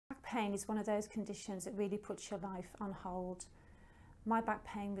pain is one of those conditions that really puts your life on hold. My back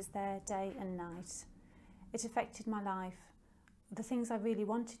pain was there day and night. It affected my life. The things I really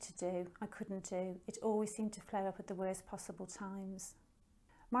wanted to do, I couldn't do. It always seemed to flare up at the worst possible times.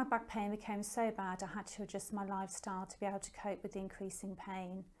 My back pain became so bad I had to adjust my lifestyle to be able to cope with the increasing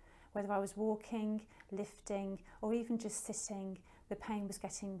pain. Whether I was walking, lifting, or even just sitting, the pain was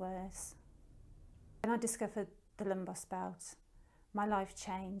getting worse. When I discovered the Lumbros belt, my life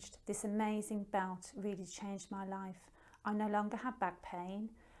changed. This amazing belt really changed my life. I no longer had back pain.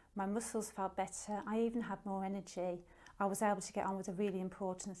 My muscles felt better. I even had more energy. I was able to get on with the really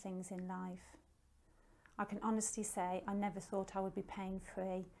important things in life. I can honestly say I never thought I would be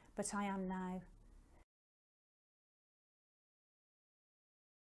pain-free, but I am now.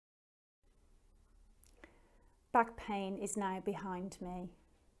 Back pain is now behind me.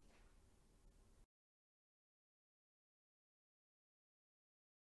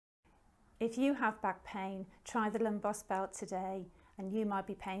 If you have back pain, try the Lumbros belt today and you might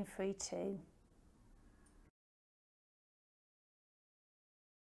be pain-free too.